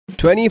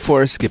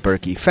24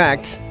 Schipperke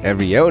facts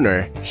every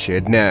owner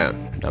should know.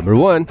 Number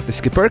 1. The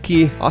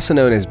Schipperke, also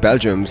known as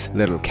Belgium's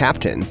Little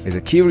Captain, is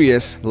a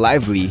curious,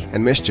 lively,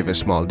 and mischievous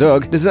small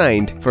dog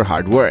designed for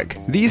hard work.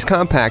 These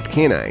compact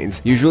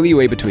canines usually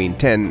weigh between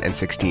 10 and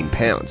 16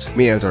 pounds.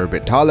 Males are a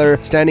bit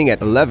taller, standing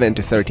at 11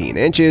 to 13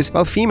 inches,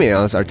 while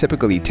females are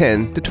typically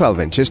 10 to 12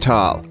 inches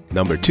tall.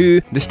 Number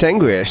 2.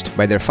 Distinguished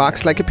by their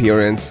fox-like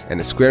appearance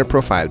and a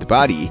square-profiled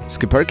body,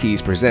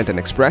 Schipperkes present an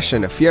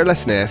expression of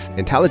fearlessness,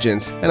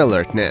 intelligence, and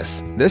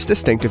alertness. This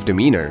distinctive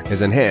demeanor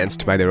is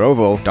enhanced by their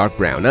oval, dark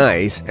brown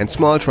eyes and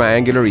small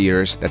triangular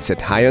ears that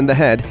sit high on the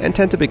head and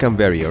tend to become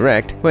very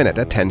erect when at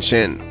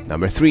attention.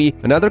 Number 3.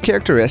 Another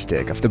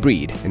characteristic of the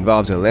breed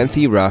involves a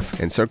lengthy ruff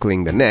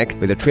encircling the neck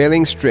with a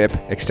trailing strip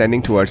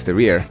extending towards the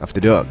rear of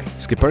the dog.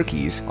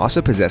 Schipperkes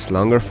also possess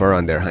longer fur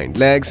on their hind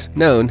legs,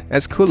 known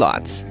as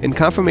culottes. In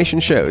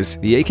confirmation shows,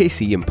 the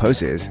AKC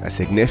imposes a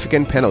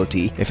significant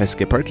penalty if a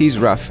Schipperke's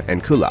ruff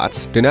and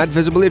culottes do not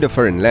visibly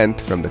differ in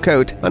length from the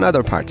coat on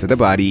other parts of the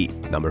body.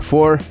 Number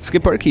 4.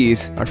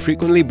 Schipperkes are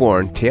frequently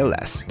born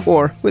tailless,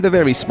 or with a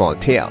very small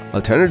tail.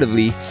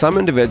 Alternatively, some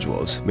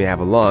individuals may have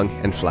a long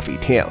and fluffy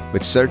tail,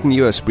 which certain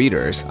US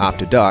breeders opt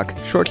to dock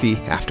shortly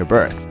after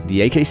birth.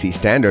 The AKC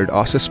standard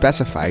also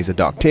specifies a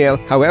docked tail.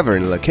 However,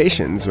 in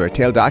locations where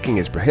tail docking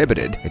is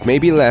prohibited, it may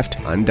be left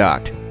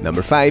undocked.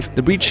 Number 5.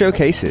 The breed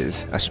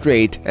showcases a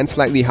straight and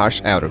slightly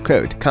harsh outer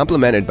coat,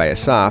 complemented by a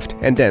soft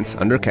and dense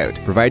undercoat,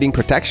 providing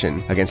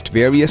protection against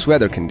various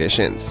weather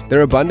conditions.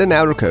 Their abundant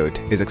outer coat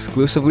is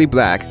exclusively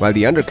black, while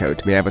the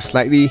undercoat may have a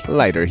slightly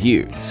lighter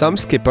hue. Some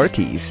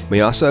Schipperkes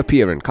may also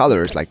appear in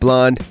colors like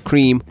blonde,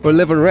 cream, or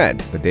liver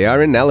red, but they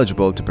are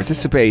ineligible to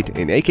participate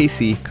in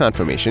AKC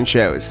confirmation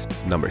shows.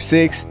 Number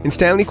 6. In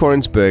Stanley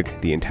Coren's book,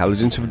 The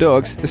Intelligence of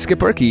Dogs, the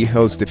Schipperke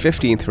holds the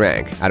 15th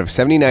rank out of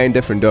 79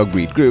 different dog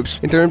breed groups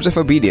in terms of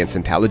obedience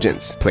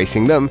intelligence,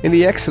 placing them in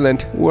the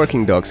excellent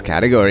working dogs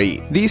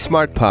category. These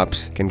smart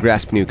pups can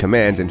grasp new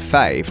commands in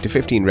 5 to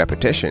 15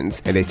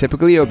 repetitions, and they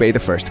typically obey the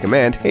first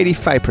command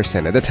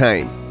 85% of the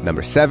time.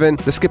 Number 7.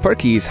 The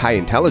Schipperke's high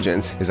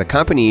intelligence is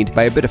accompanied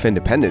by a bit of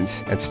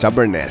independence and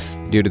stubbornness.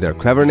 Due to their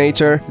clever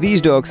nature, these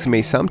dogs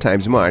may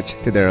sometimes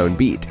march to their own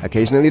beat,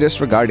 occasionally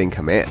disregarding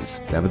commands.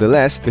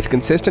 Nevertheless, with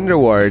consistent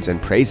rewards and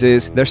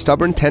praises, their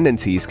stubborn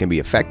tendencies can be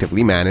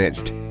effectively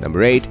managed.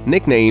 Number 8.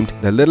 Nicknamed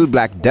the Little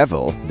Black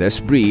Devil,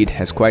 this breed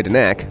has quite a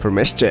knack for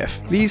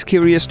mischief. These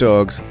curious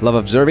dogs love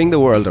observing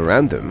the world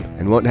around them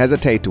and won't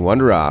hesitate to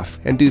wander off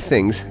and do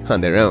things on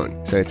their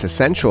own, so it's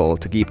essential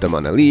to keep them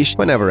on a leash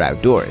whenever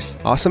outdoors.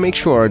 Also make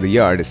sure the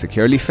yard is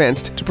securely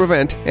fenced to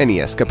prevent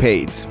any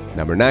escapades.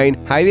 Number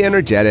 9. Highly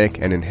energetic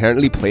and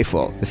inherently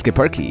playful, the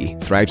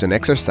Schipperke thrives on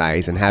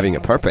exercise and having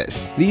a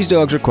purpose. These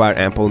dogs require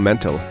ample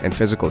mental and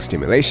physical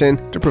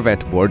stimulation to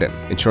prevent boredom,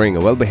 ensuring a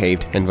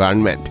well-behaved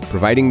environment.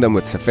 Providing them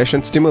with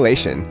sufficient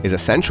stimulation is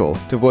essential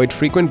to avoid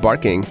frequent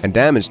barking and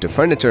damage to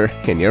furniture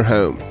in your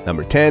home.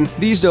 Number 10.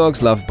 These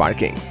dogs love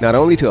barking, not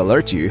only to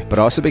alert you, but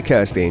also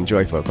because they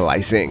enjoy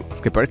vocalizing.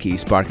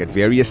 Schipperkes bark at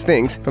various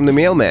things from the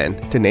mailman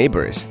to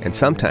neighbors, and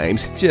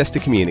sometimes just to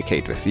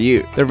communicate with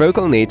you. Their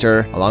vocal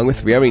nature, along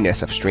with wariness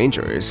of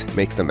strangers,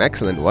 makes them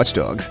excellent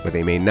watchdogs, but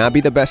they may not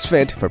be the best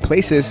fit for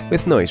places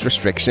with noise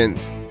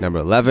restrictions. Number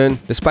 11.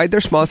 Despite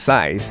their small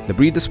size, the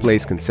breed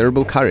displays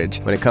considerable courage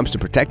when it comes to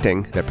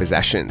protecting their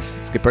possessions.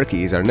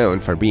 Schipperkes are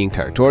known for being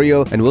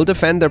territorial and will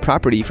defend their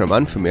property from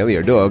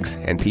unfamiliar dogs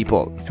and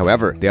people.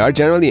 However, they are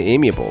generally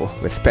amiable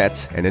with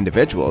pets and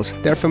individuals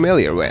they are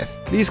familiar with.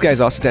 These guys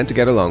also tend to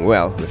get along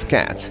well with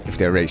cats if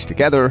they're raised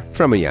together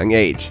from a young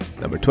age.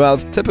 Number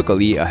 12.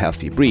 Typically a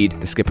healthy breed,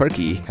 the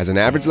Schipperke has an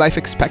average life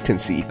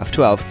expectancy of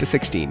 12 to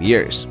 16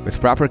 years. With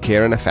proper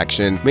care and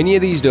affection, many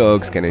of these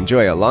dogs can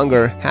enjoy a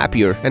longer,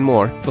 happier, and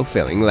more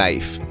fulfilling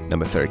life.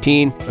 Number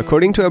 13.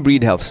 According to a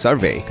breed health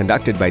survey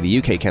conducted by the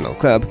UK Kennel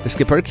Club, the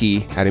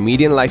Schipperke had a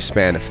median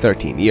lifespan of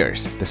 13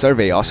 years. The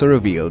survey also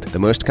revealed the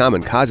most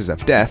common causes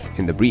of death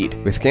in the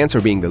breed, with cancer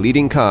being the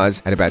leading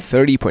cause at about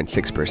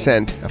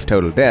 30.6% of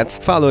total deaths,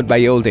 followed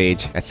by old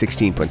age at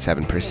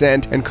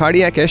 16.7% and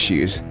cardiac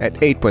issues at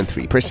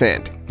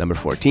 8.3%. Number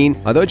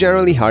 14. Although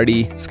generally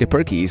hardy,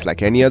 Schipperkes,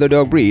 like any other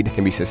dog breed,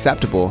 can be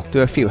susceptible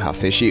to a few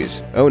health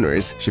issues.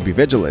 Owners should be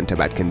vigilant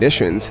about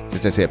conditions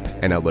such as hip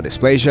and elbow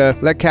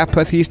dysplasia, leg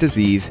Kaposi's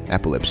disease,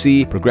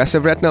 epilepsy,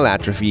 progressive retinal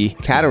atrophy,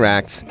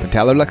 cataracts,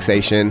 patellar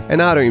luxation,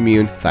 and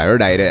autoimmune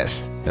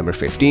thyroiditis. Number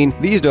 15.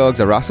 These dogs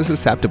are also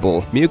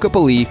susceptible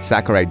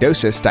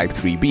mucopolysaccharidosis type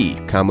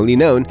 3b, commonly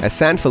known as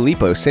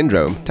Sanfilippo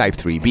syndrome type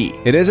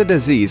 3b. It is a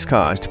disease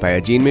caused by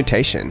a gene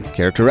mutation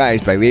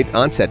characterized by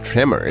late-onset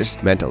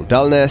tremors, mental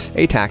dullness,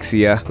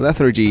 ataxia,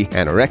 lethargy,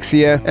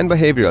 anorexia, and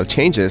behavioral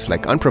changes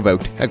like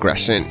unprovoked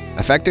aggression.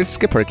 Affected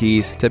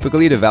Schipperkes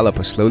typically develop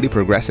a slowly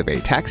progressive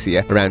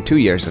ataxia around 2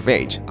 years of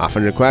age,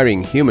 often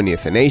requiring human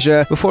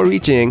euthanasia before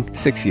reaching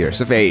 6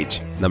 years of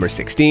age. Number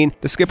 16.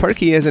 The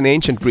Schipperke is an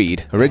ancient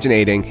breed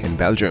originating in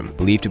Belgium,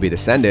 believed to be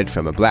descended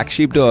from a black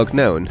sheepdog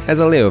known as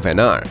a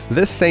Leeuwenaar.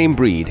 This same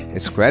breed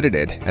is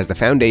credited as the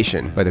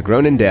foundation by the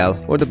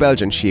Groenendael or the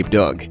Belgian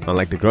sheepdog.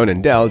 Unlike the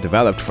Groenendael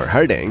developed for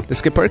herding, the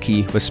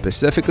Schipperke was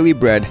specifically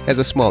bred as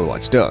a small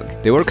watchdog.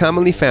 They were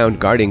commonly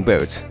found guarding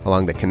boats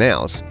along the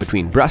canals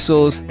between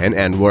Brussels and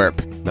Antwerp.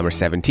 Number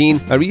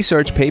 17. A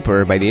research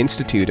paper by the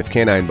Institute of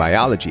Canine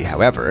Biology,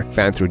 however,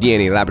 found through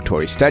DNA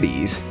laboratory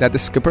studies that the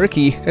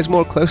Schipperke is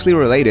more closely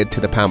related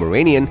to the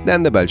Pomeranian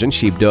than the Belgian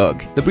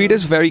sheepdog. The breed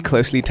is very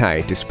closely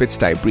tied to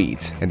Spitz-type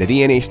breeds, and the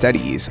DNA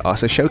studies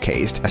also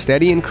showcased a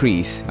steady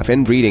increase of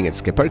inbreeding in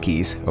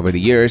Schipperkes over the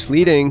years,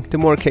 leading to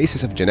more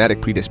cases of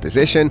genetic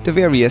predisposition to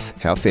various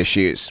health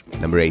issues.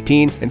 Number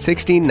 18. In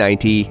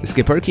 1690, the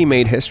Schipperke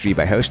made history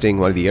by hosting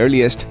one of the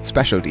earliest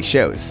specialty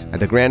shows. At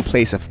the Grand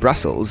Place of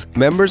Brussels,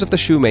 members of the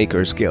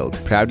Shoemakers Guild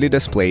proudly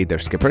displayed their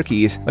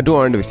Schipperkes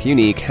adorned with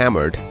unique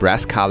hammered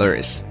brass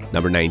collars.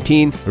 Number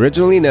 19.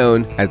 Originally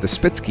known as the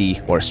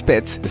Spitzke or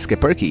Spitz, the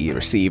Schipperke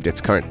received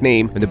its current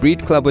name when the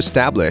breed club was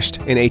established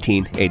in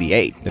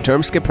 1888. The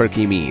term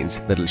Schipperke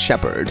means little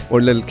shepherd or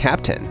little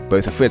captain,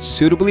 both of which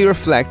suitably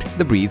reflect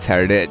the breed's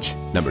heritage.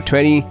 Number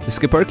 20. The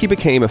Schipperke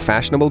became a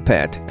fashionable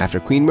pet after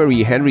Queen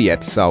Marie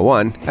Henriette saw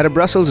one at a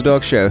Brussels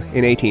dog show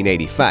in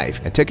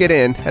 1885 and took it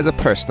in as a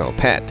personal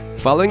pet.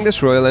 Following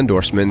this royal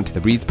endorsement,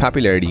 the breed's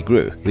popularity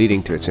grew,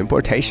 leading to its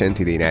importation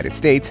to the United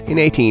States in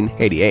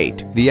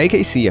 1888. The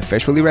AKC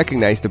officially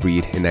recognized the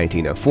breed in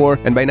 1904,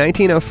 and by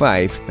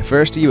 1905, the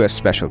first U.S.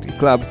 specialty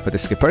club for the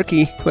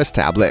Schipperke was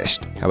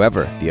established.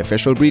 However, the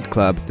official breed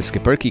club, the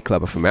Schipperke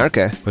Club of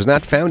America, was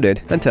not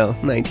founded until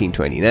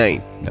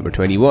 1929. Number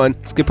 21.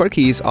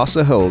 Schipperkes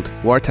also hold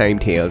wartime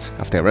tales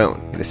of their own.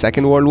 In the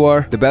Second World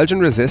War, the Belgian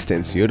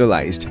resistance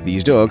utilized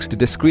these dogs to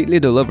discreetly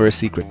deliver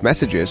secret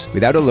messages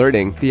without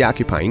alerting the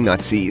occupying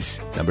Nazis.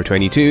 Number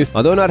 22.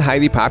 Although not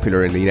highly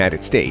popular in the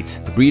United States,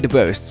 the breed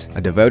boasts a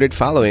devoted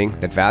following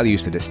that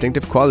values the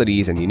distinctive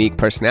qualities and unique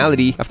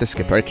personality of the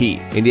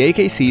Schipperke. In the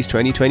AKC's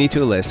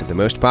 2022 list of the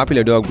most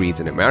popular dog breeds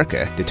in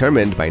America,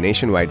 determined by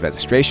nationwide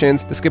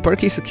registrations, the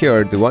Schipperke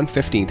secured the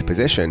 115th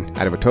position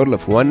out of a total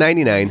of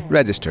 199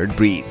 registered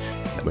breeds.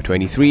 Number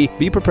 23.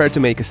 Be prepared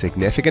to make a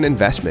significant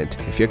investment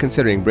if you're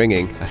considering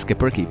bringing a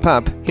Schipperke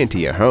pup into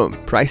your home.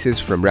 Prices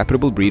from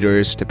reputable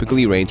breeders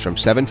typically range from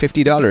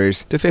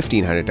 $750 to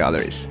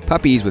 $1,500.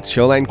 Puppies with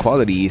showline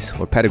qualities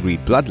or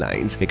pedigreed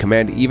bloodlines may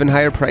command even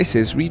higher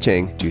prices,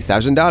 reaching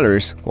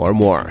 $2,000 or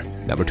more.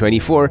 Number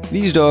 24.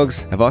 These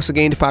dogs have also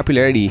gained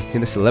popularity in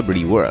the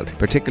celebrity world,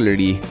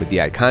 particularly with the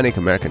iconic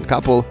American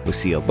couple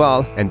Lucille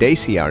Ball and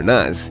Daisy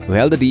Arnaz, who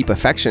held a deep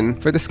affection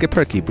for the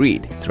Schipperke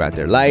breed. Throughout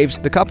their lives,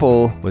 the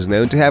couple was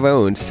known to have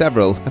owned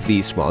several of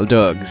these small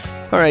dogs.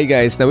 Alright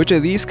guys, now which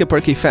of these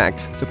Schipperke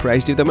facts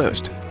surprised you the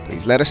most?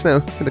 Please let us know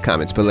in the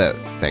comments below.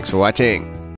 Thanks for watching.